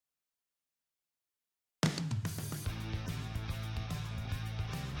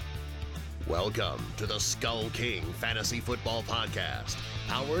Welcome to the Skull King Fantasy Football Podcast,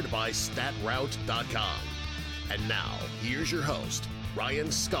 powered by StatRoute.com. And now, here's your host, Ryan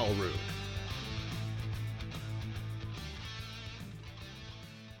Skullroot.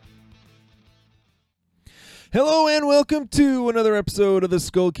 Hello and welcome to another episode of the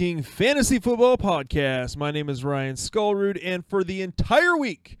Skull King Fantasy Football Podcast. My name is Ryan Skullroot, and for the entire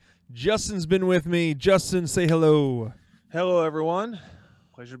week, Justin's been with me. Justin, say hello. Hello, everyone.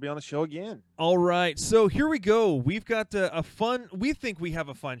 Pleasure to be on the show again. All right, so here we go. We've got we think we have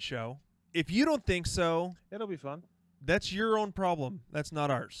a fun show. If you don't think so, It'll be fun. that's your own problem. That's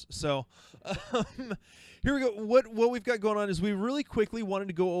not ours. So here we go. What we've got going on is we really quickly wanted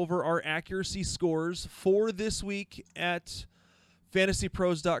to go over our accuracy scores for this week at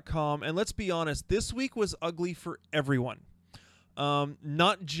fantasypros.com. And let's be honest, this week was ugly for everyone.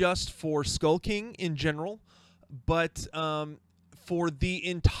 Not just for Skull King in general, but for the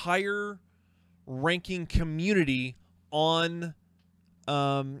entire ranking community on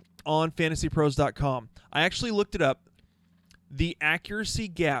fantasypros.com. I actually looked it up. The accuracy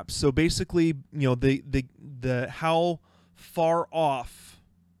gap, so basically, you know, the how far off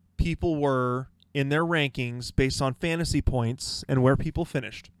people were in their rankings based on fantasy points and where people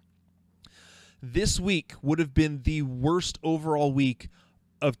finished. This week would have been the worst overall week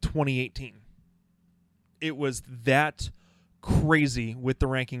of 2018. It was that crazy with the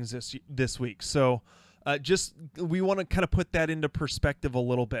rankings this week. So we want to kind of put that into perspective a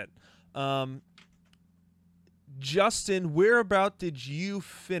little bit. Justin, whereabout did you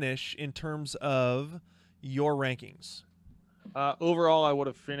finish in terms of your rankings? Overall, I would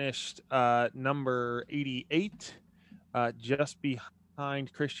have finished number 88, just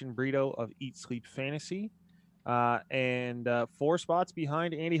behind Christian Brito of Eat Sleep Fantasy, and 4 spots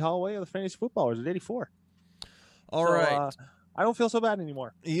behind Andy Holloway of the Fantasy Footballers at 84. All right. I don't feel so bad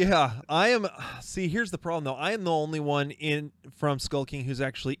anymore. Yeah, I am. See, here's the problem, though. I am the only one from Skull King who's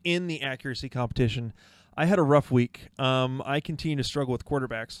actually in the accuracy competition. I had a rough week. I continue to struggle with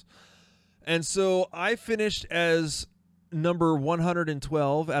quarterbacks. And so I finished as number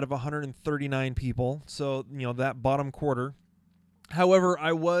 112 out of 139 people. So, you know, that bottom quarter. However,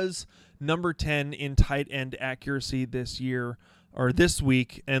 I was number 10 in tight end accuracy this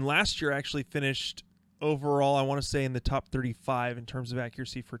week. And last year I actually finished overall, I want to say, in the top 35 in terms of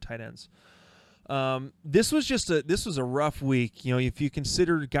accuracy for tight ends. This was a rough week. You know, if you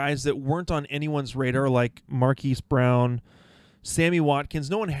consider guys that weren't on anyone's radar, like Marquise Brown, Sammy Watkins,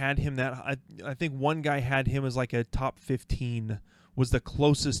 no one had him that. I think one guy had him as like a top 15, was the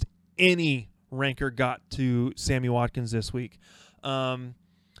closest any ranker got to Sammy Watkins this week.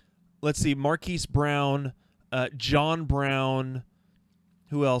 Let's see, Marquise Brown, John Brown,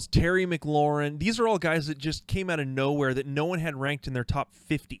 who else? Terry McLaurin. These are all guys that just came out of nowhere that no one had ranked in their top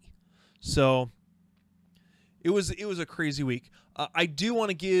 50. So it was a crazy week. I do want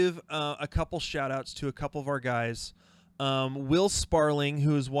to give a couple shout-outs to a couple of our guys. Will Sparling,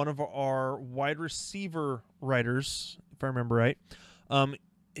 who is one of our wide receiver writers, if I remember right.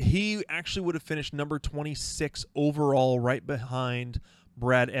 He actually would have finished number 26 overall, right behind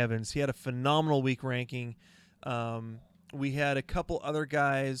Brad Evans. He had a phenomenal week ranking. We had a couple other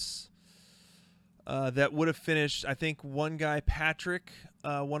guys that would have finished. I think one guy, Patrick,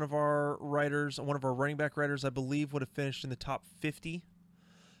 one of our running back writers, I believe, would have finished in the top 50.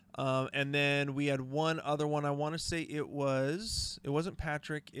 And then we had one other one. I want to say it wasn't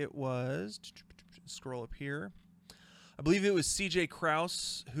Patrick. It was, scroll up here. I believe it was CJ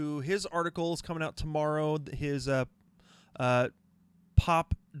Kraus, who his article is coming out tomorrow. His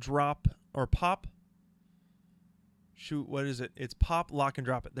pop drop or pop. Shoot, what is it? It's Pop, Lock, and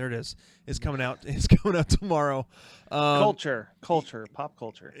Drop It. There it is. It's coming out. It's coming out tomorrow. Culture, pop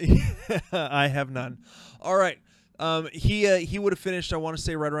culture. I have none. All right. He would have finished, I want to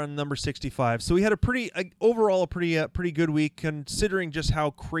say, right around number 65. So we had overall a pretty good week, considering just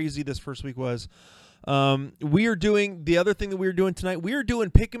how crazy this first week was. We are doing the other thing that we are doing tonight. We are doing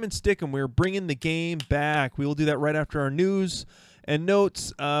Pick 'em and Stick 'em. We're bringing the game back. We will do that right after our news and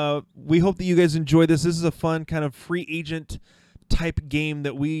notes. We hope that you guys enjoy this. This is a fun kind of free agent type game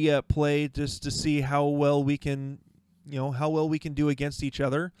that we play just to see how well we can do against each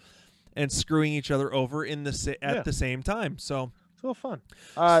other and screwing each other over at the same time. So So fun.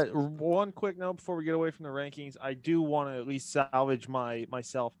 One quick note before we get away from the rankings. I do want to at least salvage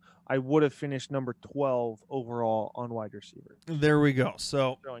myself. I would have finished number 12 overall on wide receiver. There we go.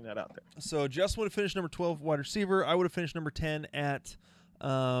 So throwing that out there. So Just would have finished number 12 wide receiver. I would have finished number 10 at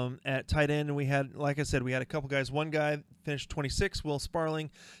at tight end, and we had, like I said, we had a couple guys. One guy finished 26, Will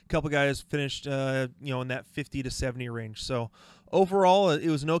Sparling. A couple guys finished, in that 50 to 70 range. So overall, it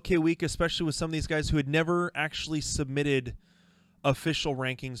was an okay week, especially with some of these guys who had never actually submitted official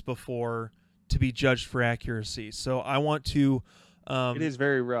rankings before to be judged for accuracy. So I want to. It is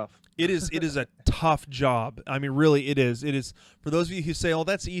very rough. It is a tough job. I mean, really, it is. It is for those of you who say, "Oh,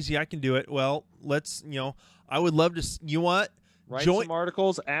 that's easy, I can do it." Well, let's. I would love to. You know what? Write some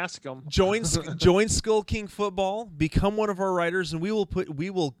articles. Ask them. Join Skull King Football. Become one of our writers, and we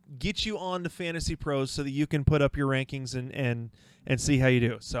will get you on to Fantasy Pros so that you can put up your rankings and see how you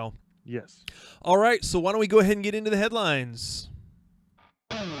do. So yes. All right. So why don't we go ahead and get into the headlines?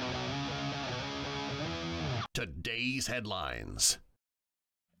 Today's headlines.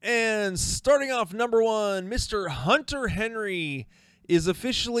 And starting off, number one, Mr. Hunter Henry is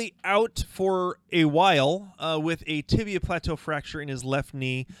officially out for a while with a tibia plateau fracture in his left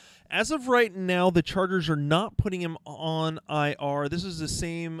knee. As of right now, the Chargers are not putting him on IR. This is the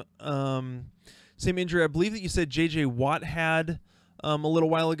same injury I believe that you said J.J. Watt had a little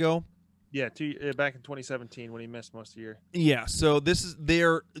while ago. Yeah, back in 2017 when he missed most of the year. Yeah, so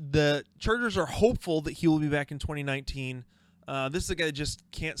the Chargers are hopeful that he will be back in 2019. This is a guy that just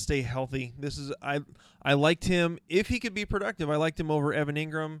can't stay healthy. I liked him. If he could be productive, I liked him over Evan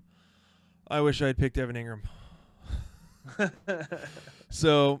Ingram. I wish I had picked Evan Ingram.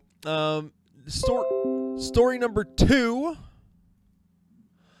 So, story number two.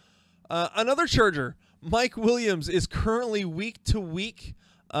 Another Charger, Mike Williams, is currently week to week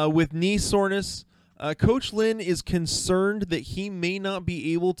with knee soreness. Coach Lynn is concerned that he may not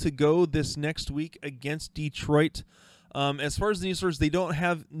be able to go this next week against Detroit. As far as the knee soreness,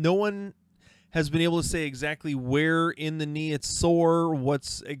 no one has been able to say exactly where in the knee it's sore,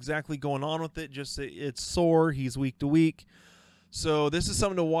 what's exactly going on with it. Just it's sore. He's week to week. So this is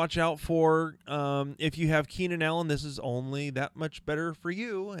something to watch out for. If you have Keenan Allen, this is only that much better for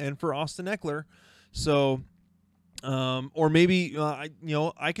you and for Austin Eckler. So, or maybe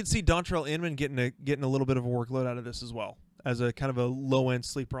I could see Dontrell Inman getting a little bit of a workload out of this as well as a kind of a low end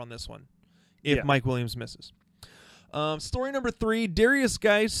sleeper on this one, if Mike Williams misses. Story number three, Darius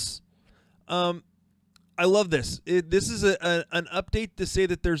Geis. I love this. This is an update to say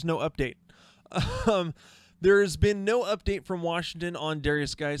that there's no update. There has been no update from Washington on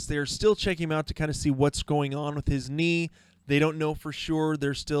Darius Geis. They are still checking him out to kind of see what's going on with his knee. They don't know for sure.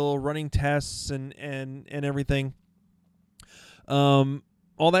 They're still running tests and everything.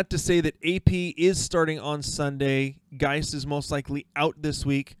 All that to say that AP is starting on Sunday. Geis is most likely out this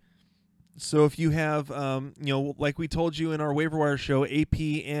week. So if you have, like we told you in our waiver wire show, AP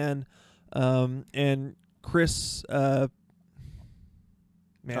and Chris, I'm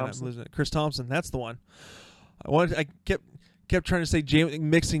losing it. Chris Thompson, that's the one. I kept trying to say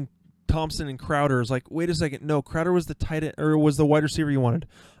mixing Thompson and Crowder. Is like, wait a second, no, Crowder was the tight end or was the wide receiver you wanted.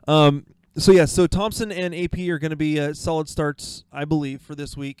 So Thompson and AP are going to be solid starts, I believe, for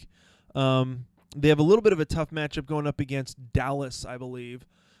this week. They have a little bit of a tough matchup going up against Dallas, I believe.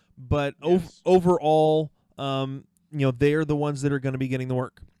 But overall, they are the ones that are going to be getting the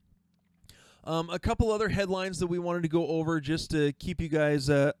work. A couple other headlines that we wanted to go over just to keep you guys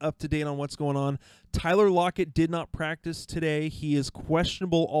up to date on what's going on. Tyler Lockett did not practice today. He is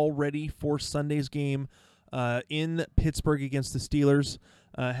questionable already for Sunday's game in Pittsburgh against the Steelers.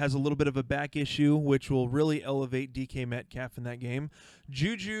 Has a little bit of a back issue, which will really elevate DK Metcalf in that game.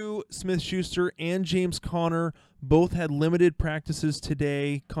 Juju Smith-Schuster and James Conner both had limited practices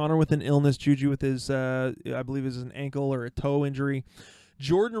today. Conner with an illness, Juju with his, I believe is an ankle or a toe injury.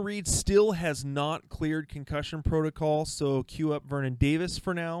 Jordan Reed still has not cleared concussion protocol, so cue up Vernon Davis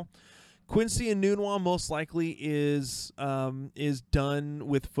for now. Quincy Enunwa most likely is done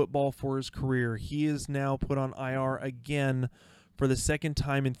with football for his career. He is now put on IR again for the second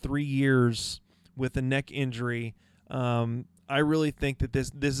time in 3 years with a neck injury. I really think that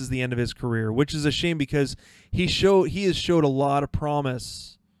this is the end of his career, which is a shame because he has showed a lot of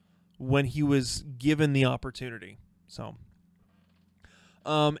promise when he was given the opportunity. So,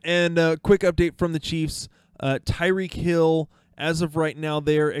 and a quick update from the Chiefs. Tyreek Hill, as of right now,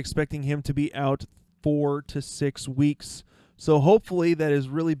 they're expecting him to be out 4 to 6 weeks. So hopefully that is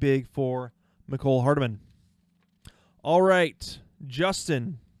really big for Mecole Hardman. All right,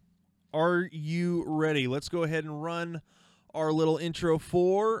 Justin, are you ready? Let's go ahead and run our little intro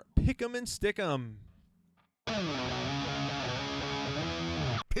for Pick 'em and Stick 'em.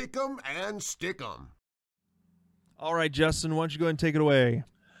 Pick 'em and stick 'em. All right, Justin, why don't you go ahead and take it away?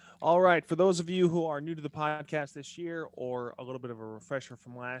 All right, for those of you who are new to the podcast this year or a little bit of a refresher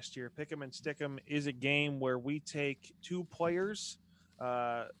from last year, Pick 'em and Stick 'em is a game where we take two players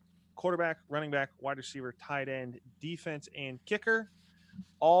quarterback, running back, wide receiver, tight end, defense, and kicker,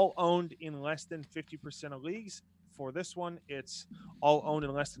 all owned in less than 50% of leagues. For this one, it's all owned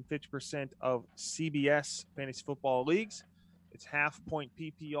in less than 50% of CBS fantasy football leagues. It's half-point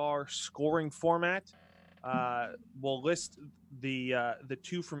PPR scoring format. We'll list the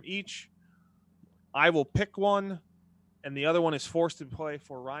two from each. I will pick one, and the other one is forced to play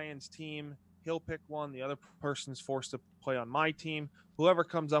for Ryan's team. He'll pick one. The other person's forced to play on my team. Whoever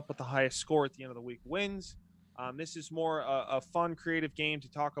comes up with the highest score at the end of the week wins. This is more a fun, creative game to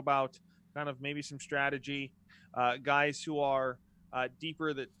talk about kind of maybe some strategy. Guys who are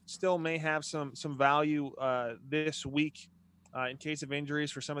deeper that still may have some value this week in case of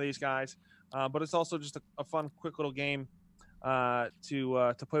injuries for some of these guys. But it's also just a fun, quick little game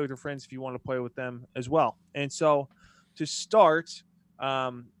to play with your friends if you want to play with them as well. And so to start,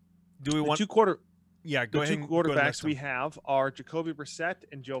 do we want two quarter? Yeah, go ahead. Two quarterbacks we have are Jacoby Brissett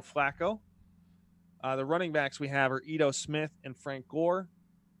and Joe Flacco. The running backs we have are Ito Smith and Frank Gore.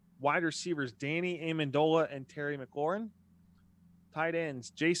 Wide receivers Danny Amendola and Terry McLaurin. Tight ends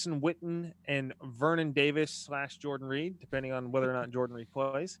Jason Witten and Vernon Davis / Jordan Reed, depending on whether or not Jordan Reed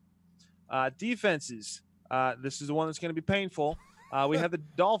plays. Defenses. This is the one that's going to be painful. We have the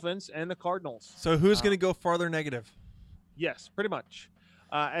Dolphins and the Cardinals. So who's going to go farther negative? Yes, pretty much.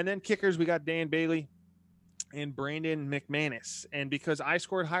 And then kickers, we got Dan Bailey and Brandon McManus. And because I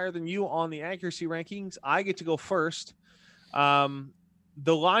scored higher than you on the accuracy rankings, I get to go first.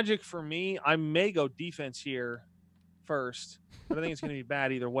 The logic for me, I may go defense here first, but I think it's going to be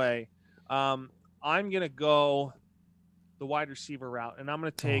bad either way. I'm going to go the wide receiver route, and I'm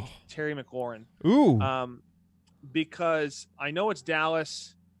going to take Terry McLaurin. Ooh. Because I know it's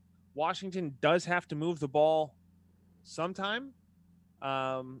Dallas. Washington does have to move the ball sometime.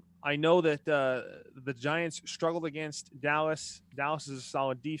 I know that the Giants struggled against Dallas. Dallas is a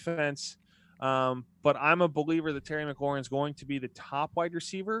solid defense. But I'm a believer that Terry McLaurin is going to be the top wide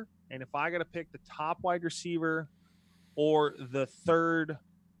receiver. And if I got to pick the top wide receiver or the third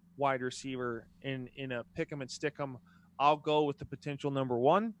wide receiver in a pick 'em and stick 'em, I'll go with the potential number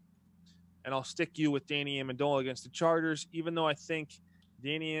one. And I'll stick you with Danny Amendola against the Chargers. Even though I think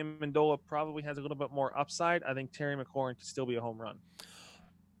Danny Amendola probably has a little bit more upside, I think Terry McLaurin could still be a home run.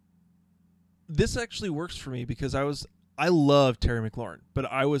 This actually works for me because I love Terry McLaurin, but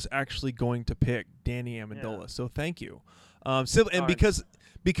I was actually going to pick Danny Amendola. Yeah. So thank you.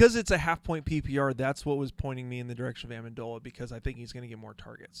 Because it's a half-point PPR, that's what was pointing me in the direction of Amendola because I think he's going to get more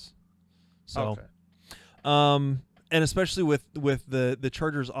targets. So, okay. And especially with the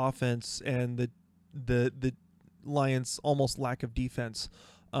Chargers offense and the Lions almost lack of defense,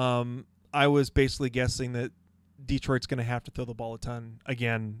 I was basically guessing that Detroit's going to have to throw the ball a ton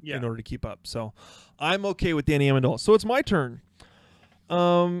again in order to keep up. So I'm okay with Danny Amendola. So it's my turn.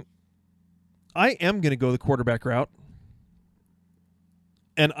 I am going to go the quarterback route.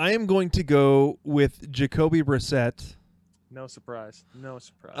 And I am going to go with Jacoby Brissett. No surprise.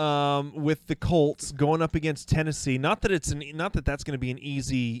 With the Colts going up against Tennessee. Not that that's going to be an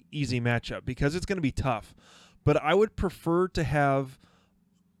easy matchup because it's going to be tough. But I would prefer to have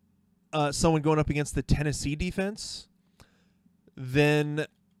someone going up against the Tennessee defense than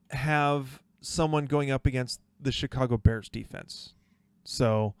have someone going up against the Chicago Bears defense.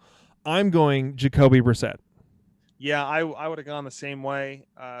 So I'm going Jacoby Brissett. Yeah, I would have gone the same way.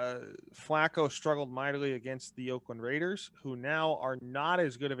 Flacco struggled mightily against the Oakland Raiders, who now are not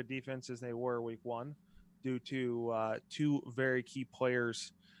as good of a defense as they were week one due to two very key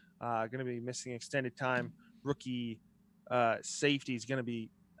players going to be missing extended time. Rookie safety is going to be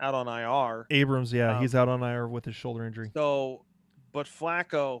out on IR. Abrams, he's out on IR with his shoulder injury. So, but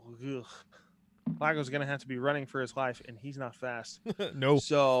Flacco's going to have to be running for his life, and he's not fast. No.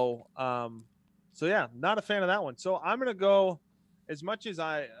 So, yeah, not a fan of that one. So I'm going to go, as much as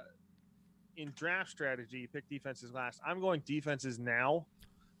I, in draft strategy, pick defenses last, I'm going defenses now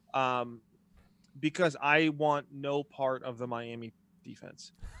because I want no part of the Miami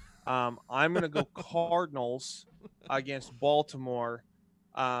defense. I'm going to go Cardinals against Baltimore.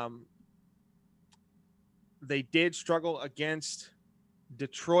 They did struggle against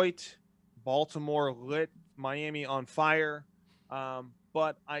Detroit. Baltimore lit Miami on fire.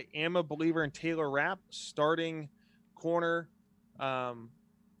 But I am a believer in Taylor Rapp starting corner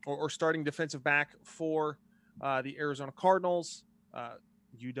or starting defensive back for the Arizona Cardinals,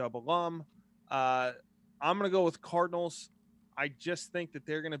 UW alum. I'm going to go with Cardinals. I just think that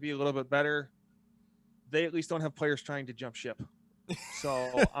they're going to be a little bit better. They at least don't have players trying to jump ship.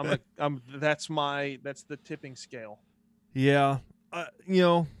 So that's the tipping scale. Yeah.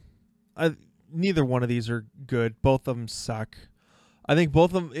 Neither one of these are good. Both of them suck. I think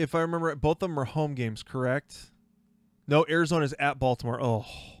both of them, if I remember, both of them are home games, correct? No, Arizona's at Baltimore. Oh,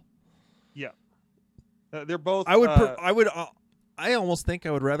 Yeah, they're both. I almost think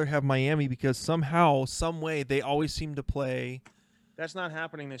I would rather have Miami because somehow, some way, they always seem to play. That's not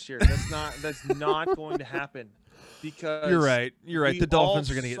happening this year. That's not going to happen because You're right. The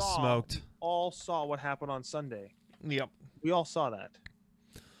Dolphins are going to get We smoked. all saw what happened on Sunday. Yep. We all saw that.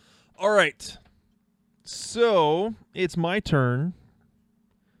 All right. So it's my turn.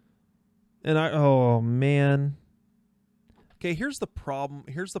 And oh man. Okay, here's the problem.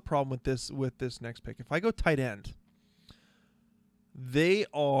 Here's the problem with this next pick. If I go tight end, they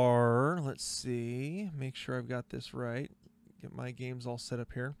are, let's see, make sure I've got this right. Get my games all set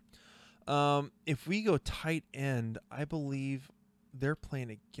up here. If we go tight end, I believe they're playing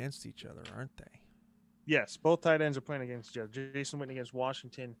against each other, aren't they? Yes, both tight ends are playing against each other. Jason Witten against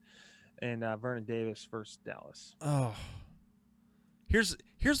Washington, and Vernon Davis versus Dallas. Oh. Here's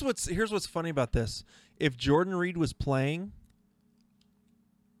what's funny about this. If Jordan Reed was playing,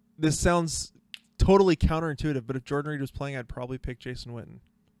 this sounds totally counterintuitive, but if Jordan Reed was playing, I'd probably pick Jason Witten.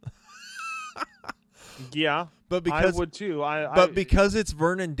 Yeah, but because I would too. Because it's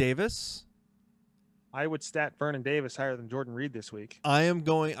Vernon Davis, I would stat Vernon Davis higher than Jordan Reed this week. I'm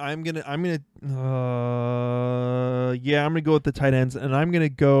gonna go with the tight ends, and I'm gonna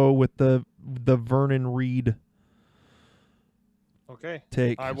go with the Vernon Reed. Okay.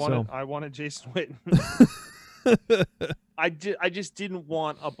 Take. I wanted Jason Witten. I just didn't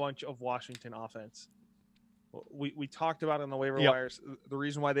want a bunch of Washington offense. We talked about it on the waiver wires. The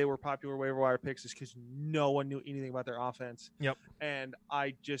reason why they were popular waiver wire picks is because no one knew anything about their offense. Yep. And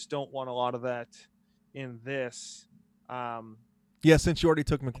I just don't want a lot of that in this. Yeah, since you already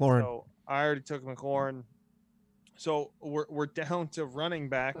took McLaurin. So I already took McLaurin. So we're down to running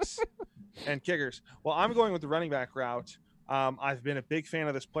backs and kickers. Well, I'm going with the running back route. I've been a big fan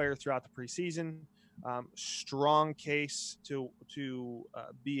of this player throughout the preseason. Strong case to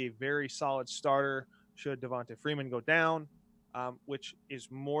be a very solid starter should Devonta Freeman go down, which is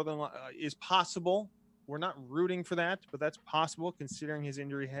more than is possible. We're not rooting for that, but that's possible considering his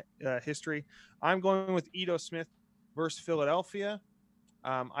injury history. I'm going with Ito Smith versus Philadelphia.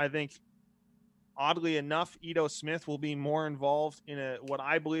 I think, oddly enough, Ito Smith will be more involved in what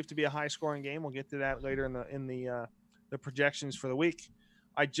I believe to be a high-scoring game. We'll get to that later in the projections for the week.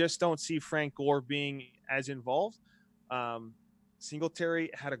 I just don't see Frank Gore being as involved.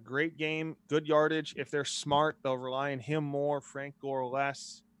 Singletary had a great game, good yardage. If they're smart, they'll rely on him more, Frank Gore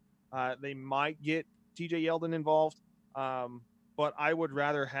less. They might get TJ Yeldon involved, but I would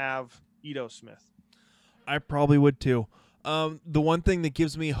rather have Ito Smith. I probably would too. The one thing that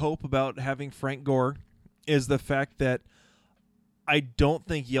gives me hope about having Frank Gore is the fact that I don't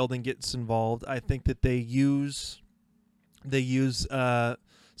think Yeldon gets involved. I think that they use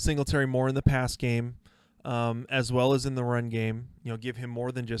Singletary more in the pass game, as well as in the run game. Give him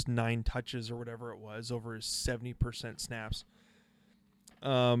more than just 9 touches or whatever it was over his 70% snaps.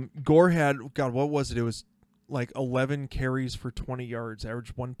 Gore had, what was it? It was like 11 carries for 20 yards,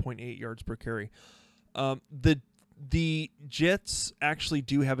 averaged 1.8 yards per carry. The Jets actually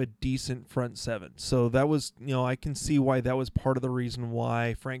do have a decent front seven, so that was, I can see why that was part of the reason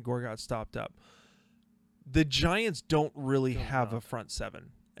why Frank Gore got stopped up. The Giants don't really have a front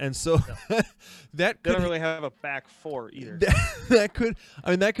seven. And so they don't really have a back four either. That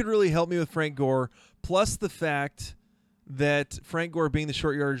could really help me with Frank Gore. Plus the fact that Frank Gore, being the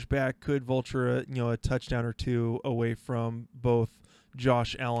short yardage back, could vulture a touchdown or two away from both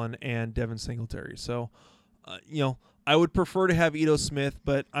Josh Allen and Devin Singletary. So, I would prefer to have Ito Smith,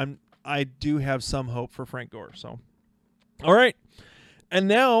 but I do have some hope for Frank Gore. So, all right, and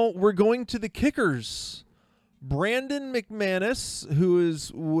now we're going to the kickers. Brandon McManus, who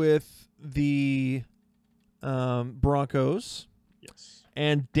is with the Broncos. Yes.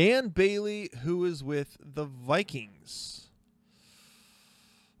 And Dan Bailey, who is with the Vikings.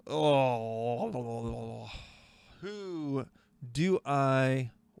 Oh, who do I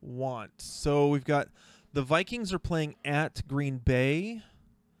want? So we've got the Vikings are playing at Green Bay.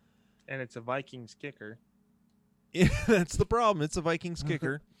 And it's a Vikings kicker. Yeah, that's the problem. It's a Vikings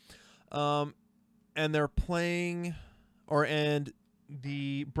kicker. And they're playing, and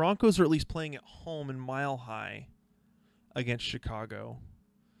the Broncos are at least playing at home in Mile High against Chicago.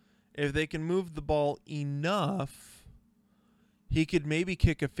 If they can move the ball enough, he could maybe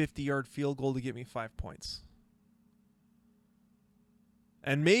kick a 50-yard field goal to get me 5 points.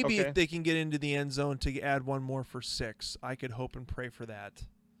 And maybe if they can get into the end zone to add one more for 6, I could hope and pray for that.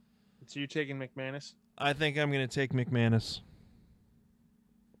 So you're taking McManus? I think I'm going to take McManus.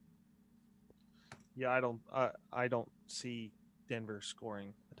 Yeah, I don't see Denver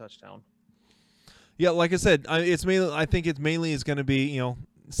scoring a touchdown. Yeah, like I said, I think it's mainly is going to be,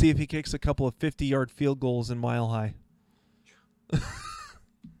 see if he kicks a couple of 50-yard field goals in Mile High.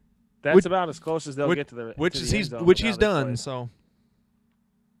 That's about as close as they'll get to the he's done. So,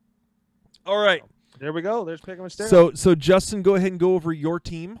 all right, there we go. There's Pick'em and Sterling. So Justin, go ahead and go over your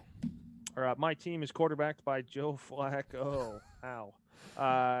team. All right, my team is quarterbacked by Joe Flacco.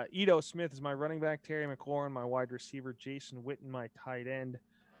 Ito Smith is my running back. Terry McLaurin, my wide receiver. Jason Witten, my tight end.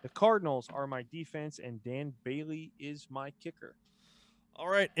 The Cardinals are my defense, and Dan Bailey is my kicker. All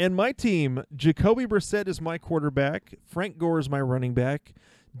right, and my team, Jacoby Brissett is my quarterback. Frank Gore is my running back.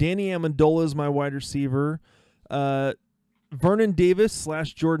 Danny Amendola is my wide receiver. Vernon Davis /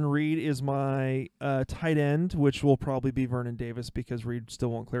 Jordan Reed is my tight end, which will probably be Vernon Davis because Reed still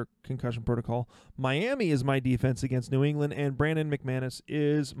won't clear concussion protocol. Miami is my defense against New England, and Brandon McManus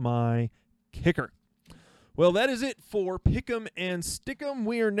is my kicker. Well, that is it for Pick'em and Stick'em.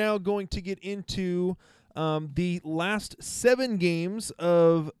 We are now going to get into the last 7 games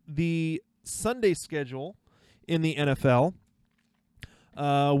of the Sunday schedule in the NFL.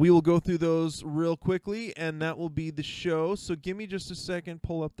 We will go through those real quickly, and that will be the show. So give me just a second.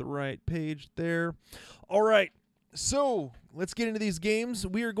 Pull up the right page there. All right. So let's get into these games.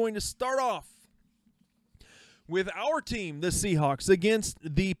 We are going to start off with our team, the Seahawks, against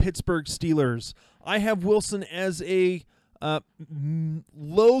the Pittsburgh Steelers. I have Wilson as a low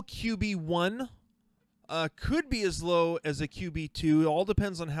QB1. Could be as low as a QB2. It all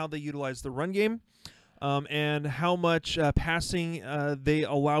depends on how they utilize the run game. And how much passing they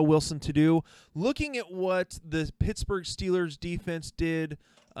allow Wilson to do. Looking at what the Pittsburgh Steelers defense did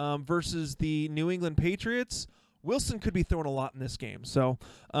versus the New England Patriots, Wilson could be throwing a lot in this game. So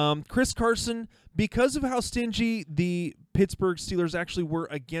Chris Carson, because of how stingy the Pittsburgh Steelers actually were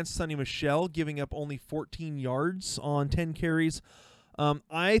against Sonny Michel, giving up only 14 yards on 10 carries,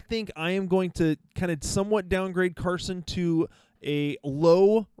 I think I am going to kind of somewhat downgrade Carson to a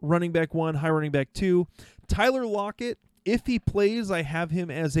low running back 1, high running back 2. Tyler Lockett, if he plays, I have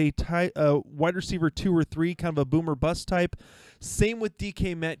him as a wide receiver 2 or 3, kind of a boomer bust type. Same with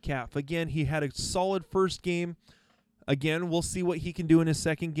DK Metcalf. Again, he had a solid first game. Again, we'll see what he can do in his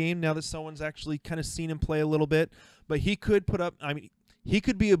second game now that someone's actually kind of seen him play a little bit. But he could put up, he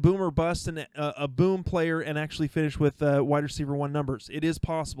could be a boomer bust and a boom player and actually finish with wide receiver 1 numbers. It is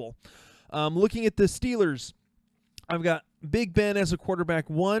possible. Looking at the Steelers, I've got Big Ben as a quarterback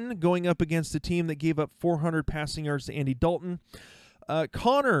 1 going up against a team that gave up 400 passing yards to Andy Dalton.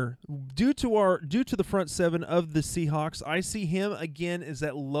 Connor, due to the front 7 of the Seahawks, I see him again as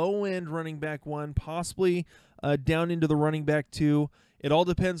that low-end running back 1, possibly down into the running back 2. It all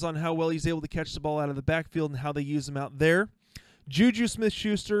depends on how well he's able to catch the ball out of the backfield and how they use him out there. Juju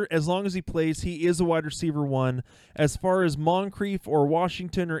Smith-Schuster, as long as he plays, he is a wide receiver 1. As far as Moncrief or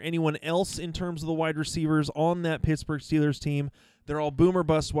Washington or anyone else in terms of the wide receivers on that Pittsburgh Steelers team, they're all boomer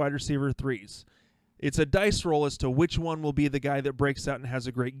bust wide receiver 3s. It's a dice roll as to which one will be the guy that breaks out and has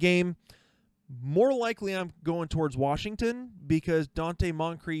a great game. More likely I'm going towards Washington because Dante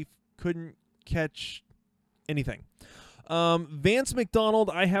Moncrief couldn't catch anything. Vance McDonald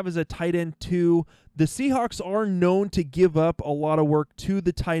I have as a tight end 2. The Seahawks are known to give up a lot of work to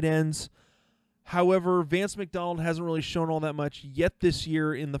the tight ends. However, Vance McDonald hasn't really shown all that much yet this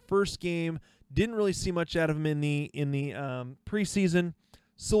year. In the first game, didn't really see much out of him in the preseason.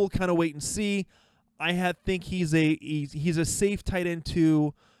 So we'll kind of wait and see. I think he's a safe tight end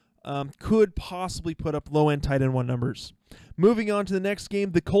 2. Could possibly put up low end tight end 1 numbers. Moving on to the next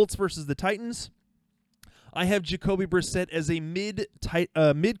game, the Colts versus the Titans. I have Jacoby Brissett as a mid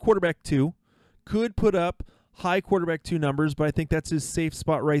quarterback 2. Could put up high quarterback 2 numbers, but I think that's his safe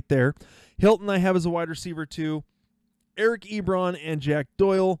spot right there. Hilton I have as a wide receiver 2. Eric Ebron and Jack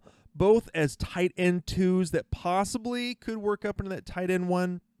Doyle, both as tight end 2s that possibly could work up into that tight end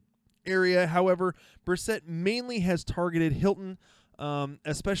 1 area. However, Brissett mainly has targeted Hilton,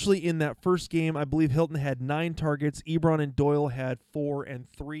 especially in that first game. I believe Hilton had 9 targets. Ebron and Doyle had 4 and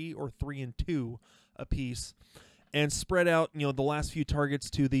 3 or 3 and 2 apiece, and spread out, the last few targets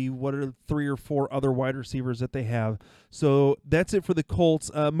to the 3 or 4 other wide receivers that they have. So that's it for the Colts.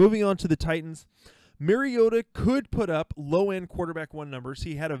 Moving on to the Titans, Mariota could put up low-end quarterback 1 numbers.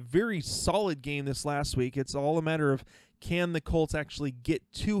 He had a very solid game this last week. It's all a matter of can the Colts actually get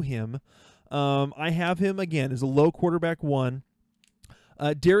to him. I have him again as a low quarterback 1.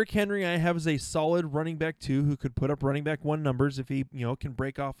 Derrick Henry I have as a solid running back 2 who could put up running back 1 numbers if he can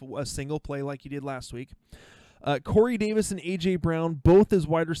break off a single play like he did last week. Corey Davis and A.J. Brown, both as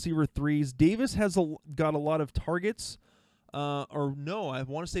wide receiver 3s. Davis has got a lot of targets. I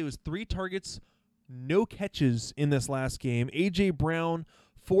want to say it was 3 targets, no catches in this last game. A.J. Brown,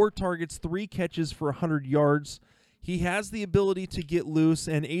 4 targets, 3 catches for 100 yards. He has the ability to get loose,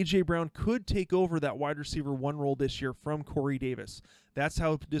 and A.J. Brown could take over that wide receiver 1 role this year from Corey Davis. That's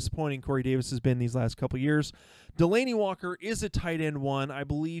how disappointing Corey Davis has been these last couple years. Delaney Walker is a tight end 1. I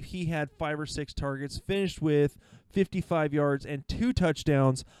believe he had 5 or 6 targets, finished with 55 yards and 2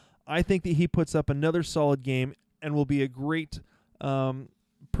 touchdowns. I think that he puts up another solid game and will be a great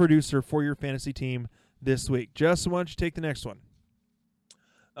producer for your fantasy team this week. Justin, why don't you take the next one?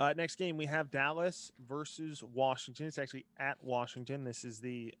 Next game, we have Dallas versus Washington. It's actually at Washington. This is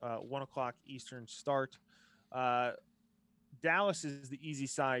the 1 o'clock Eastern start. Dallas is the easy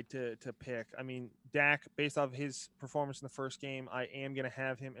side to pick. I mean, Dak, based off his performance in the first game, I am going to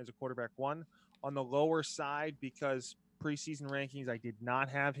have him as a quarterback 1. On the lower side, because preseason rankings, I did not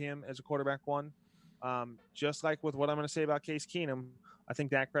have him as a quarterback 1. Just like with what I'm going to say about Case Keenum, I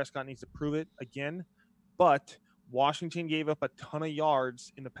think Dak Prescott needs to prove it again. But Washington gave up a ton of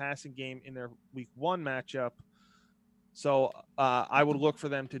yards in the passing game in their week 1 matchup. So I would look for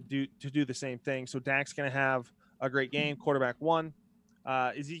them to do the same thing. So Dak's going to have a great game, quarterback 1.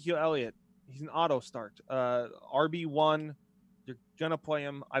 Ezekiel Elliott, he's an auto start. RB1, you're going to play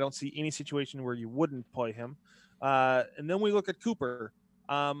him. I don't see any situation where you wouldn't play him. And then we look at Cooper.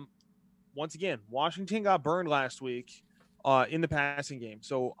 Once again, Washington got burned last week in the passing game.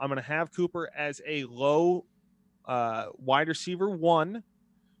 So I'm going to have Cooper as a low wide receiver 1.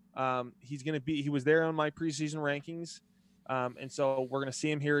 He was there on my preseason rankings. And so we're going to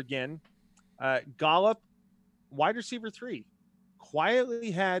see him here again. Gallup, wide receiver 3,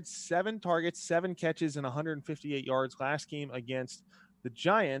 quietly had 7 targets, 7 catches, and 158 yards last game against the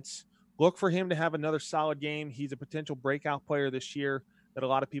Giants. Look for him to have another solid game. He's a potential breakout player this year that a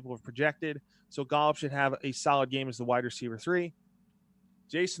lot of people have projected. So Gallup should have a solid game as the wide receiver 3.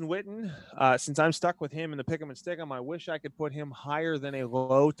 Jason Witten, since I'm stuck with him in the pick 'em and stick 'em, I wish I could put him higher than a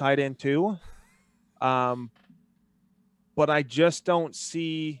low tight end 2. But I just don't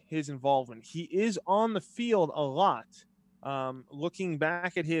see his involvement. He is on the field a lot. Looking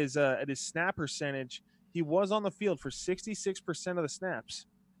back at his snap percentage, he was on the field for 66% of the snaps.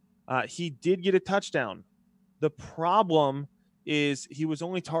 He did get a touchdown. The problem is he was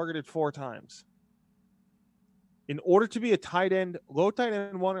only targeted 4 times. In order to be a tight end, low tight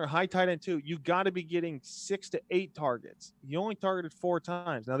end 1 or high tight end 2, you got to be getting 6 to 8 targets. He only targeted 4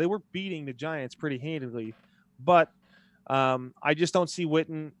 times. Now, they were beating the Giants pretty handedly, but I just don't see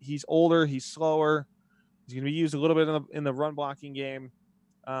Witten. He's older. He's slower. He's going to be used a little bit in the run blocking game,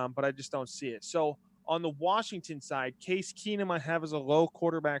 but I just don't see it. So on the Washington side, Case Keenum I have as a low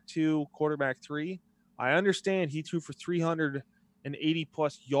quarterback 2, quarterback 3. I understand he threw for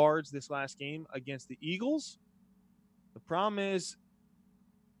 380-plus yards this last game against the Eagles. The problem is,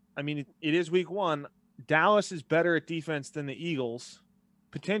 I mean, it is week 1. Dallas is better at defense than the Eagles,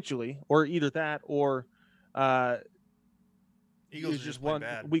 potentially, or either that or Eagles just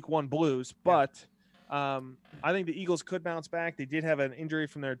bad. week 1 blues. Yeah. But I think the Eagles could bounce back. They did have an injury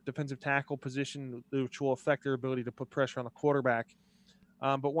from their defensive tackle position, which will affect their ability to put pressure on the quarterback.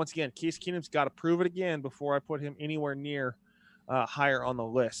 But once again, Case Keenum's got to prove it again before I put him anywhere near higher on the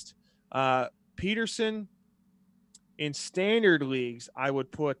list. Peterson, in standard leagues, I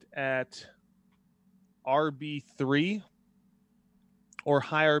would put at RB3 or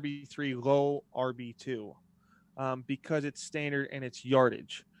high RB3, low RB2 because it's standard and it's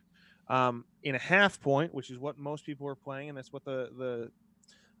yardage. In a half point, which is what most people are playing, and that's what the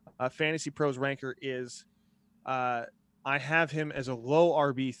Fantasy Pros ranker is, I have him as a low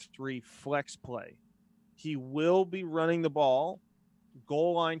RB3 flex play. He will be running the ball.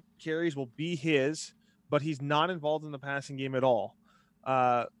 Goal line carries will be his, but he's not involved in the passing game at all.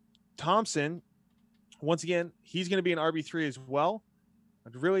 Thompson, once again, he's going to be an RB3 as well.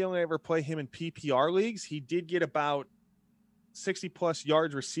 I'd really only ever play him in PPR leagues. He did get about 60-plus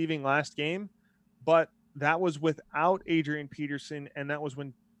yards receiving last game, but that was without Adrian Peterson, and that was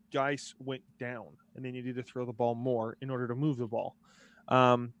when Geis went down, and they needed to throw the ball more in order to move the ball.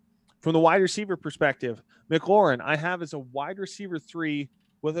 From the wide receiver perspective, McLaurin, I have as a wide receiver 3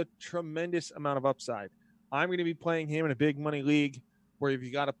 with a tremendous amount of upside. I'm going to be playing him in a big money league where if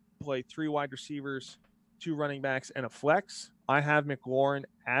you got to play 3 wide receivers, 2 running backs, and a flex, I have McLaurin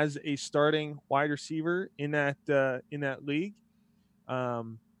as a starting wide receiver in that league.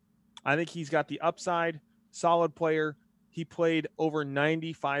 I think he's got the upside, solid player. He played over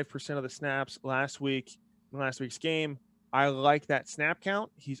 95% of the snaps last week's game. I like that snap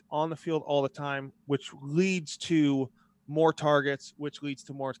count. He's on the field all the time, which leads to more targets, which leads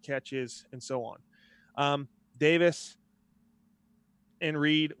to more catches, and so on. Davis, and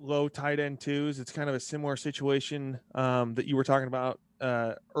Reed low tight end twos. It's kind of a similar situation that you were talking about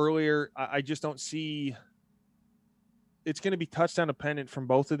earlier. I just don't see. It's going to be touchdown dependent from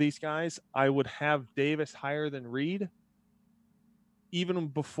both of these guys. I would have Davis higher than Reed, even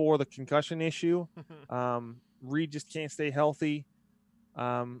before the concussion issue. Reed just can't stay healthy.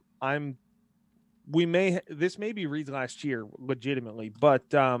 This may be Reed's last year, legitimately, but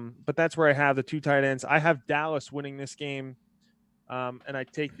that's where I have the 2 tight ends. I have Dallas winning this game, and I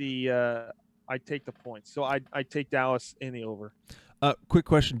take the points. So I take Dallas in the over. Quick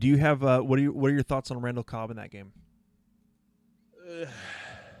question: do you have what are your thoughts on Randall Cobb in that game?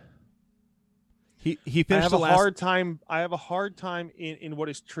 He finished. I have a hard time in what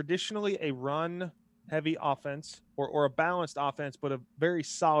is traditionally a run heavy offense or a balanced offense, but a very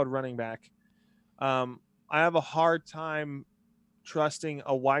solid running back. I have a hard time trusting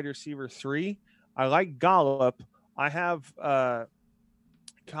a wide receiver 3. I like Gallup. I have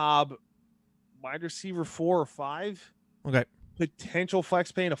Cobb wide receiver 4 or 5. Okay. Potential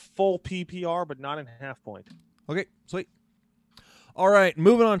flex paying a full PPR, but not in half point. Okay, sweet. All right,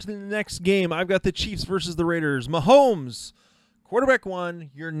 moving on to the next game. I've got the Chiefs versus the Raiders. Mahomes, quarterback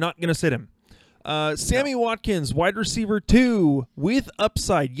 1. You're not going to sit him. Sammy Watkins, wide receiver 2 with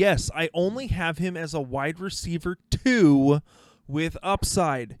upside. Yes, I only have him as a wide receiver 2 with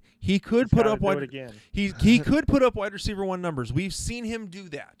upside. He could put up he could put up wide receiver 1 numbers. We've seen him do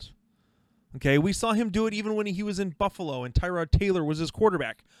that. Okay, we saw him do it even when he was in Buffalo and Tyrod Taylor was his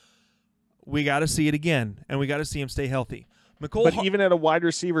quarterback. We got to see it again, and we got to see him stay healthy. Even at a wide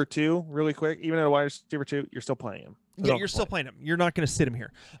receiver 2, really quick, even at a wide receiver 2, you're still playing him. Yeah, you're still playing him. You're not going to sit him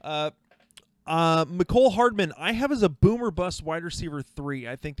here. McCole Hardman, I have as a boomer bust wide receiver 3.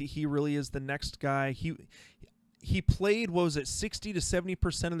 I think that he really is the next guy. He played, 60 to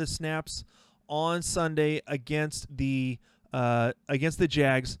 70% of the snaps on Sunday against the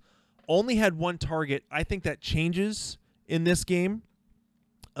Jags. Only had 1 target. I think that changes in this game.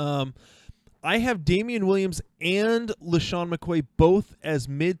 I have Damian Williams and LaShawn McCoy both as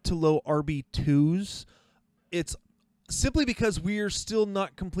mid to low RB2s. It's simply because we're still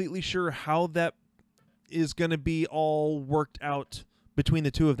not completely sure how that is going to be all worked out between the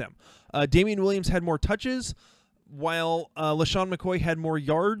two of them. Damian Williams had more touches, while LaShawn McCoy had more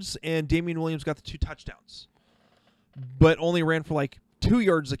yards, and Damian Williams got the 2 touchdowns, but only ran for 2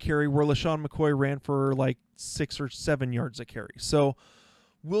 yards a carry, where LaShawn McCoy ran for 6 or 7 yards a carry. So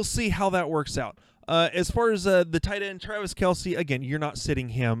we'll see how that works out. As far as the tight end, Travis Kelce, again, you're not sitting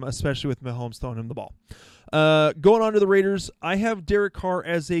him, especially with Mahomes throwing him the ball. Going on to the Raiders, I have Derek Carr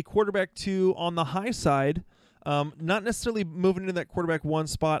as a quarterback 2 on the high side. Not necessarily moving into that quarterback 1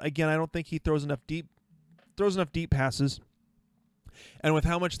 spot. Again, I don't think he throws enough deep passes. And with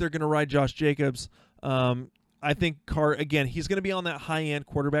how much they're going to ride Josh Jacobs, I think Carr, again, he's going to be on that high-end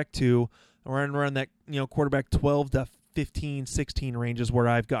quarterback 2, around that quarterback 12 to 15, 16 range is where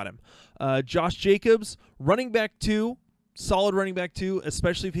I've got him. Josh Jacobs, running back 2, solid running back 2,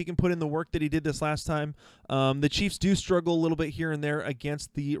 especially if he can put in the work that he did this last time. The Chiefs do struggle a little bit here and there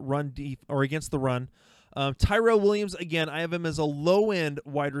against the run. Tyrell Williams, again, I have him as a low-end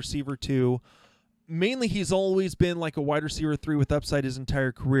wide receiver 2. Mainly, he's always been like a wide receiver 3 with upside his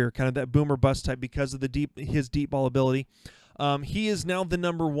entire career, kind of that boomer bust type because of his deep ball ability. He is now the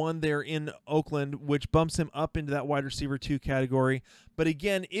number 1 there in Oakland, which bumps him up into that wide receiver 2 category. But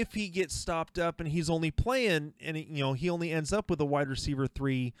again, if he gets stopped up and he's only playing, and he only ends up with a wide receiver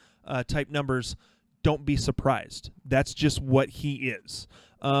 3 type numbers, don't be surprised. That's just what he is.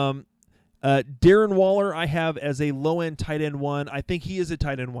 Darren Waller, I have as a low-end tight end 1. I think he is a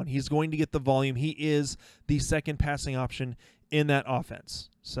tight end 1. He's going to get the volume. He is the second passing option in that offense.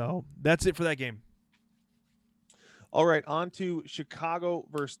 So that's it for that game. All right, on to Chicago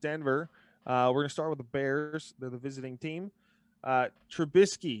versus Denver. We're going to start with the Bears. They're the visiting team.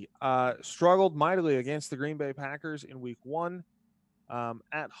 Trubisky struggled mightily against the Green Bay Packers in Week 1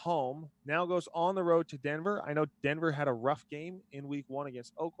 at home. Now goes on the road to Denver. I know Denver had a rough game in Week 1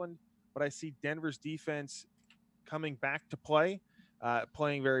 against Oakland, but I see Denver's defense coming back to play,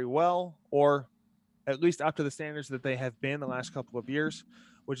 playing very well, or at least up to the standards that they have been the last couple of years,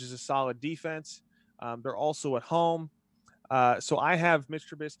 which is a solid defense. They're also at home. So I have Mitch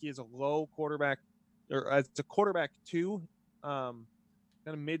Trubisky as a low quarterback, or as a quarterback 2, kind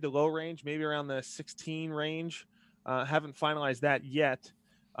of mid to low range, maybe around the 16 range. Haven't finalized that yet,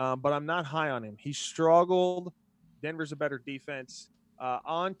 but I'm not high on him. He struggled. Denver's a better defense.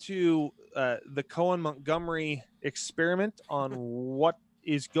 On to the Cohen Montgomery experiment on what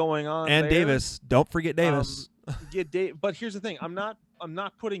is going on. And there. Davis. Don't forget Davis. But here's the thing. I'm not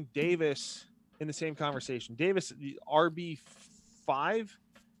putting Davis in the same conversation. Davis, the RB5 5.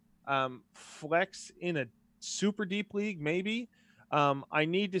 Flex in a super deep league, maybe. I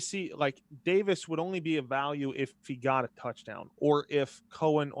need to see, like, Davis would only be a value if he got a touchdown or if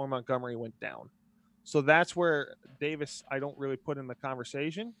Cohen or Montgomery went down. So that's where Davis I don't really put in the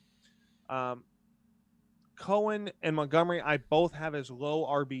conversation. Cohen and Montgomery I both have as low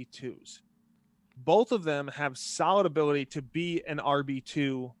RB2s. Both of them have solid ability to be an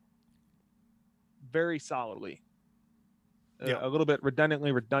RB2 very solidly. Yeah. A little bit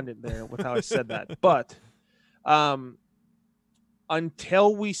redundant there with how I said that. But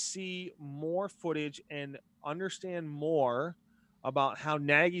until we see more footage and understand more about how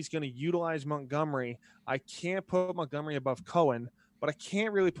Nagy's going to utilize Montgomery, I can't put Montgomery above Cohen, but I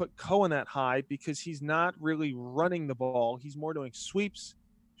can't really put Cohen that high because he's not really running the ball. He's more doing sweeps,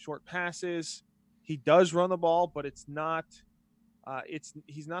 short passes. He does run the ball, but it's not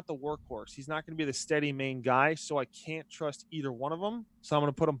he's not the workhorse. He's not going to be the steady main guy, so I can't trust either one of them. So I'm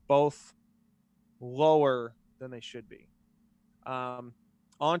going to put them both lower than they should be. On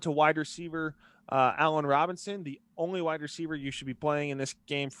to wide receiver, Allen Robinson, the only wide receiver you should be playing in this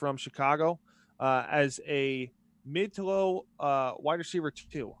game from Chicago, as a mid to low wide receiver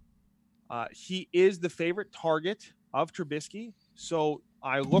 2. He is the favorite target of Trubisky, so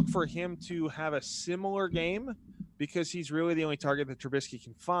I look for him to have a similar game because he's really the only target that Trubisky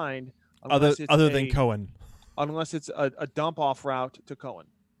can find. Other than Cohen. Unless it's a dump-off route to Cohen.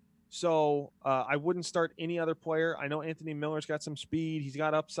 So I wouldn't start any other player. I know Anthony Miller's got some speed. He's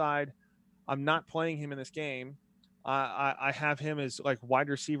got upside. I'm not playing him in this game. I have him as like wide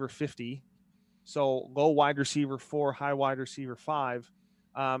receiver 50. So low wide receiver 4, high wide receiver 5.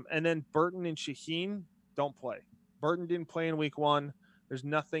 And then Burton and Shaheen don't play. Burton didn't play in week 1. There's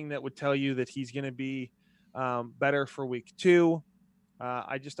nothing that would tell you that he's going to be better for week 2.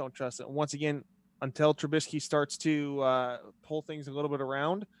 I just don't trust it. Once again, until Trubisky starts to pull things a little bit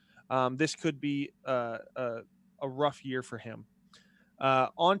around, this could be a rough year for him.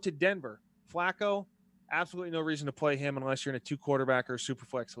 On to Denver. Flacco, absolutely no reason to play him unless you're in a 2-quarterback or super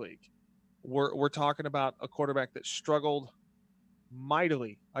flex league. We're talking about a quarterback that struggled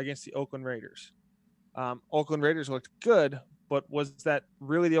mightily against the Oakland Raiders. Oakland Raiders looked good, but was that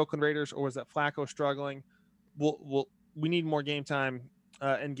really the Oakland Raiders or was that Flacco struggling? We need more game time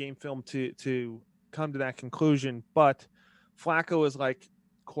and game film to come to that conclusion. But Flacco is like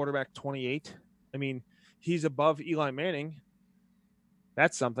quarterback 28. I mean, he's above Eli Manning.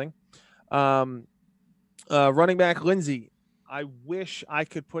 That's something. Running back Lindsey, I wish I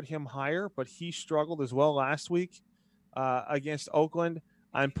could put him higher, but he struggled as well last week against Oakland.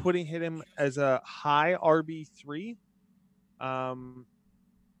 I'm putting him as a high RB3.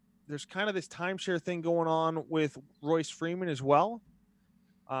 There's kind of this timeshare thing going on with Royce Freeman as well.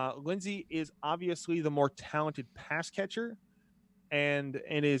 Lindsey is obviously the more talented pass catcher and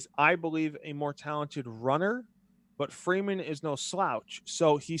is, I believe, a more talented runner, but Freeman is no slouch.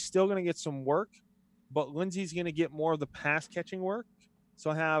 So he's still going to get some work, but Lindsey's going to get more of the pass catching work. So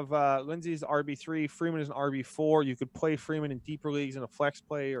I have Lindsey's RB3, Freeman is an RB4. You could play Freeman in deeper leagues in a flex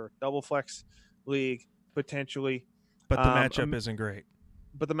play or double flex league potentially. But the matchup isn't great.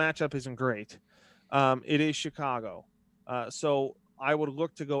 But the matchup isn't great. It is Chicago. So I would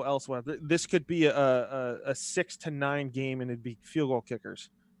look to go elsewhere. This could be a 6-9 game, and it'd be field goal kickers.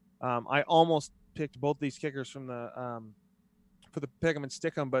 I almost picked both these kickers from for the pick 'em and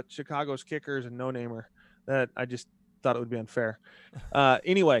stick 'em, but Chicago's kicker is a no-namer. That I just thought it would be unfair.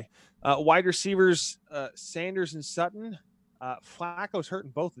 Anyway, wide receivers, Sanders and Sutton. Flacco's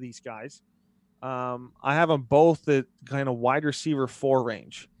hurting both of these guys. I have them both at kind of wide receiver 4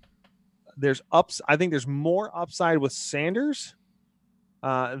 range. I think there's more upside with Sanders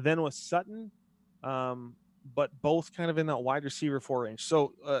than with Sutton, but both kind of in that wide receiver 4 range.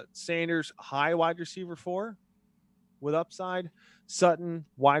 So Sanders, high wide receiver 4 with upside. Sutton,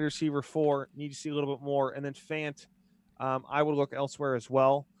 wide receiver 4, need to see a little bit more. And then Fant, I would look elsewhere as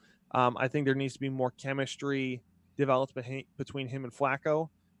well. I think there needs to be more chemistry developed between him and Flacco.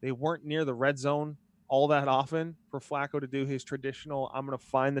 They weren't near the red zone all that often for Flacco to do his traditional, I'm going to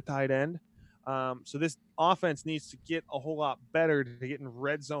find the tight end. So this offense needs to get a whole lot better to get in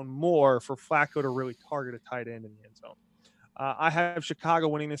red zone more for Flacco to really target a tight end in the end zone. I have Chicago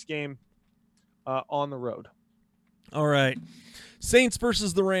winning this game on the road. All right. Saints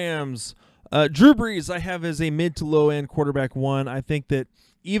versus the Rams. Drew Brees I have as a mid to low end quarterback 1. I think that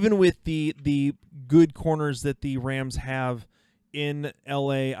even with the good corners that the Rams have in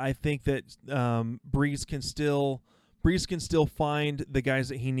LA, I think that Brees can still find the guys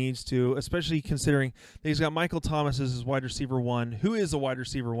that he needs to, especially considering that he's got Michael Thomas as his wide receiver 1, who is a wide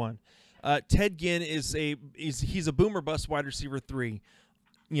receiver 1. Ted Ginn he's a boomer bust wide receiver 3.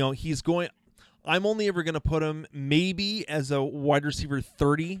 I'm only ever going to put him maybe as a wide receiver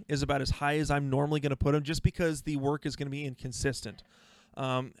 30 is about as high as I'm normally going to put him, just because the work is going to be inconsistent.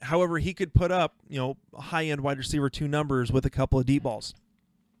 However, he could put up, high-end wide receiver 2 numbers with a couple of deep balls.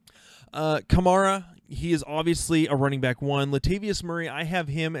 Kamara, he is obviously a running back 1. Latavius Murray, I have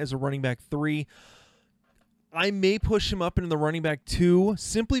him as a running back 3. I may push him up into the running back 2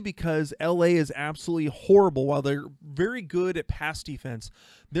 simply because LA is absolutely horrible. While they're very good at pass defense,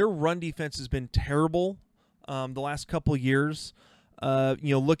 their run defense has been terrible the last couple of years.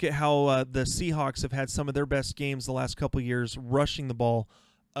 Look at how the Seahawks have had some of their best games the last couple of years rushing the ball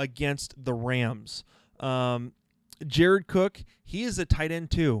against the Rams. Jared Cook, he is a tight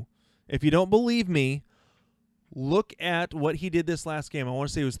end 2. If you don't believe me, look at what he did this last game. I want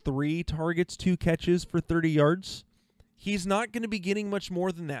to say it was 3 targets, 2 catches for 30 yards. He's not going to be getting much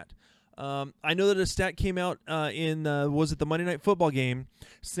more than that. I know that a stat came out was it the Monday Night Football game,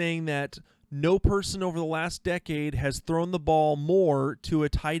 saying that no person over the last decade has thrown the ball more to a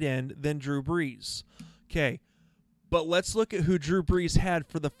tight end than Drew Brees. Okay, but let's look at who Drew Brees had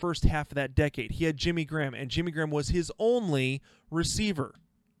for the first half of that decade. He had Jimmy Graham, and Jimmy Graham was his only receiver.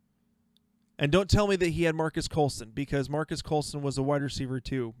 And don't tell me that he had Marcus Colston, because Marcus Colston was a wide receiver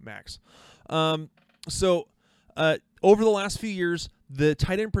too, Max. So over the last few years, the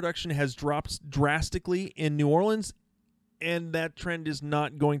tight end production has dropped drastically in New Orleans, and that trend is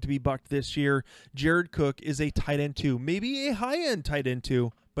not going to be bucked this year. Jared Cook is a tight end 2, maybe a high-end tight end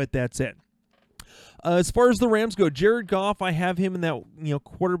 2, but that's it. As far as the Rams go, Jared Goff, I have him in that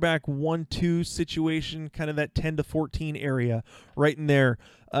quarterback 1-2 situation, kind of that 10 to 14 area, right in there.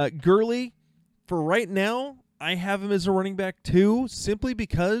 Gurley, for right now, I have him as a running back 2, simply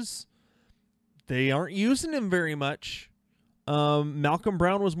because they aren't using him very much. Malcolm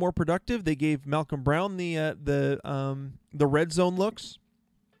Brown was more productive. They gave Malcolm Brown the red zone looks.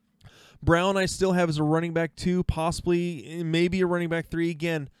 Brown I still have as a running back 2, possibly maybe a running back 3.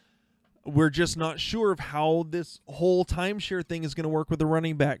 Again, we're just not sure of how this whole timeshare thing is going to work with the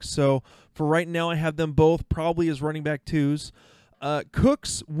running backs. So for right now, I have them both probably as running back 2s.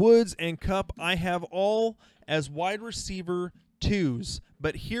 Cooks, Woods, and Kupp, I have all as wide receiver 2s.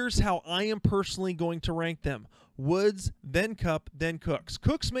 But here's how I am personally going to rank them. Woods, then Kupp, then Cooks.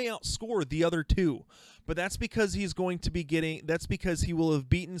 Cooks may outscore the other 2, but that's because he will have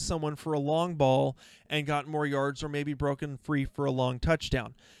beaten someone for a long ball and gotten more yards, or maybe broken free for a long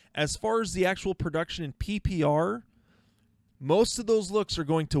touchdown. As far as the actual production in PPR, most of those looks are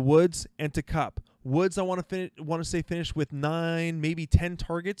going to Woods and to Kupp. Woods, I want to say finished with 9, maybe 10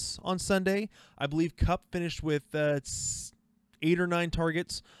 targets on Sunday. I believe Kupp finished with 8 or 9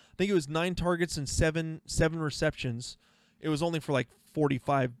 targets. I think it was 9 targets and seven receptions. It was only for like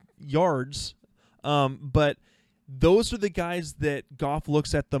 45 yards. But those are the guys that Goff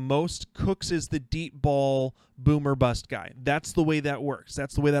looks at the most. Cooks is the deep ball boomer bust guy. That's the way that works.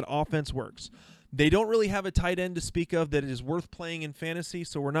 That's the way that offense works. They don't really have a tight end to speak of that is worth playing in fantasy,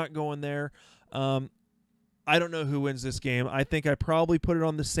 so we're not going there. I don't know who wins this game. I think I probably put it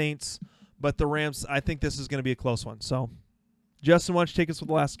on the Saints, but the Rams, I think this is going to be a close one. So, Justin, why don't you take us with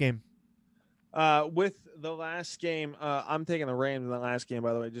the last game? With the last game, I'm taking the Rams in the last game,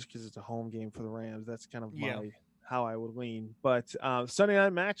 by the way, just because it's a home game for the Rams. That's kind of how I would lean. But Sunday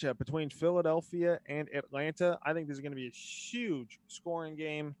night matchup between Philadelphia and Atlanta, I think this is going to be a huge scoring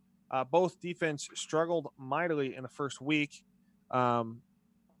game. Both defense struggled mightily in the first week.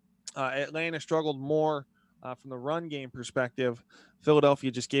 Atlanta struggled more from the run game perspective. Philadelphia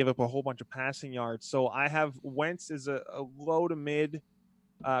just gave up a whole bunch of passing yards. So I have Wentz as a low to mid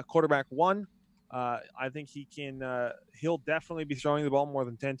quarterback 1. I think he'll definitely be throwing the ball more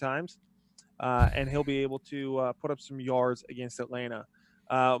than 10 times, and he'll be able to put up some yards against Atlanta.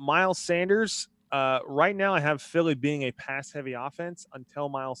 Miles Sanders, right now I have Philly being a pass-heavy offense until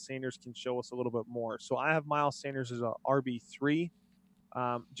Miles Sanders can show us a little bit more. So I have Miles Sanders as a RB3.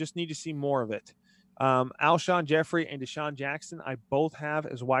 Just need to see more of it. Alshon Jeffrey and Deshaun Jackson, I both have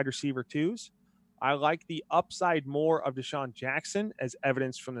as wide receiver 2s. I like the upside more of Deshaun Jackson, as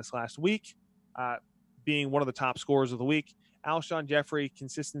evidenced from this last week, being one of the top scorers of the week. Alshon Jeffrey,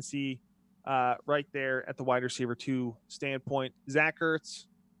 consistency right there at the wide receiver 2 standpoint. Zach Ertz,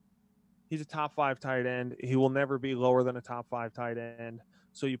 he's a top 5 tight end. He will never be lower than a top 5 tight end.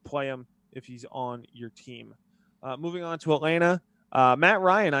 So you play him if he's on your team. Moving on to Atlanta, Matt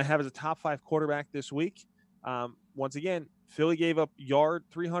Ryan, I have as a top 5 quarterback this week. Once again, Philly gave up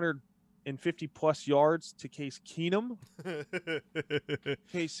 350 plus yards to Case Keenum.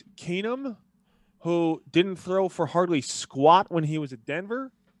 Case Keenum, who didn't throw for hardly squat when he was at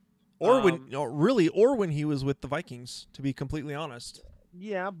Denver. Or when he was with the Vikings, to be completely honest.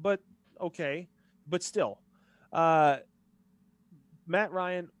 Yeah, but okay. But still, Matt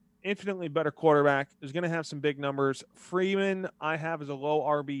Ryan, infinitely better quarterback, is going to have some big numbers. Freeman, I have as a low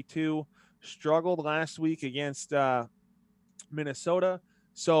RB2, struggled last week against Minnesota,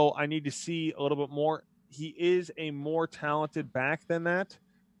 so I need to see a little bit more. He is a more talented back than that,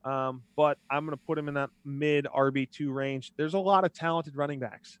 but I'm going to put him in that mid RB2 range. There's a lot of talented running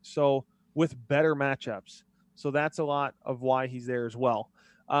backs, so with better matchups. So that's a lot of why he's there as well.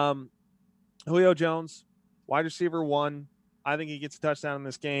 Julio Jones, wide receiver 1. I think he gets a touchdown in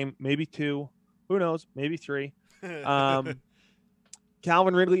this game, maybe 2. Who knows? Maybe 3.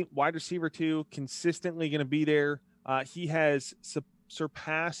 Calvin Ridley, wide receiver 2, consistently going to be there. He has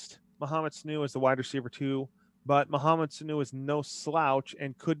surpassed Mohamed Sanu as the wide receiver 2, but Mohamed Sanu is no slouch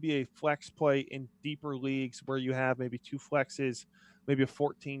and could be a flex play in deeper leagues where you have maybe 2 flexes, maybe a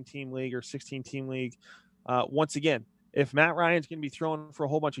 14-team league or 16-team league. Once again, if Matt Ryan's going to be throwing for a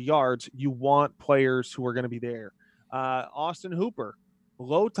whole bunch of yards, you want players who are going to be there. Austin Hooper,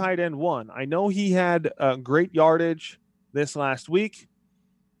 low tight end 1. I know he had great yardage this last week,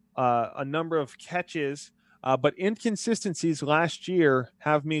 a number of catches, but inconsistencies last year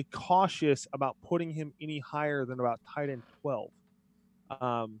have me cautious about putting him any higher than about tight end 12.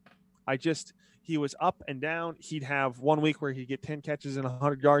 He was up and down. He'd have one week where he'd get 10 catches and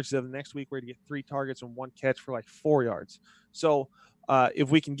 100 yards. The next week where he'd get 3 targets and 1 catch for like 4 yards. So if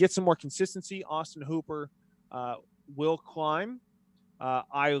we can get some more consistency, Austin Hooper will climb.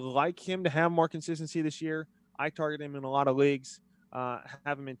 I like him to have more consistency this year. I target him in a lot of leagues,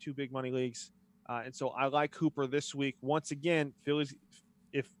 have him in 2 big money leagues. And so I like Hooper this week. Once again, Philly's,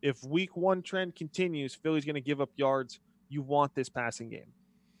 if week 1 trend continues, Philly's going to give up yards. You want this passing game.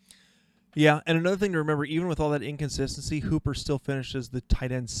 Yeah, and another thing to remember, even with all that inconsistency, Hooper still finishes the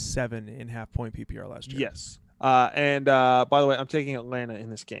tight end 7 in half-point PPR last year. Yes. And by the way, I'm taking Atlanta in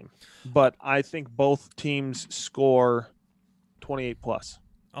this game. But I think both teams score 28+.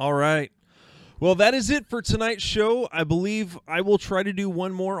 All right. Well, that is it for tonight's show. I believe I will try to do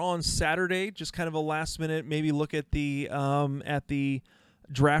one more on Saturday, just kind of a last-minute, maybe look at the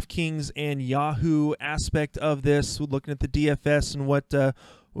DraftKings and Yahoo aspect of this, looking at the DFS and what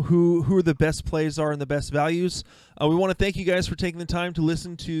who the best plays are and the best values. We want to thank you guys for taking the time to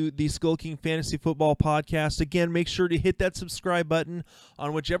listen to the Skull King Fantasy Football Podcast. Again, make sure to hit that subscribe button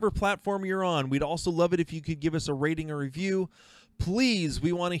on whichever platform you're on. We'd also love it if you could give us a rating or review. Please,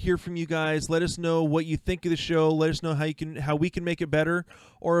 we want to hear from you guys. Let us know what you think of the show. Let us know how we can make it better,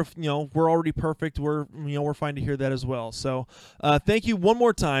 or if we're already perfect, we're fine to hear that as well. So, thank you one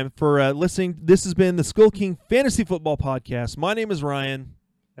more time for listening. This has been the Skull King Fantasy Football Podcast. My name is Ryan.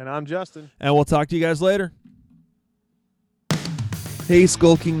 And I'm Justin. And we'll talk to you guys later. Hey,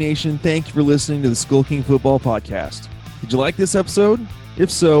 Skull King Nation. Thank you for listening to the Skull King Football Podcast. Did you like this episode? If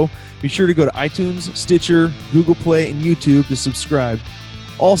so, be sure to go to iTunes, Stitcher, Google Play, and YouTube to subscribe.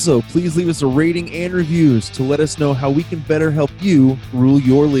 Also, please leave us a rating and reviews to let us know how we can better help you rule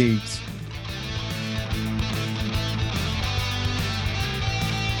your leagues.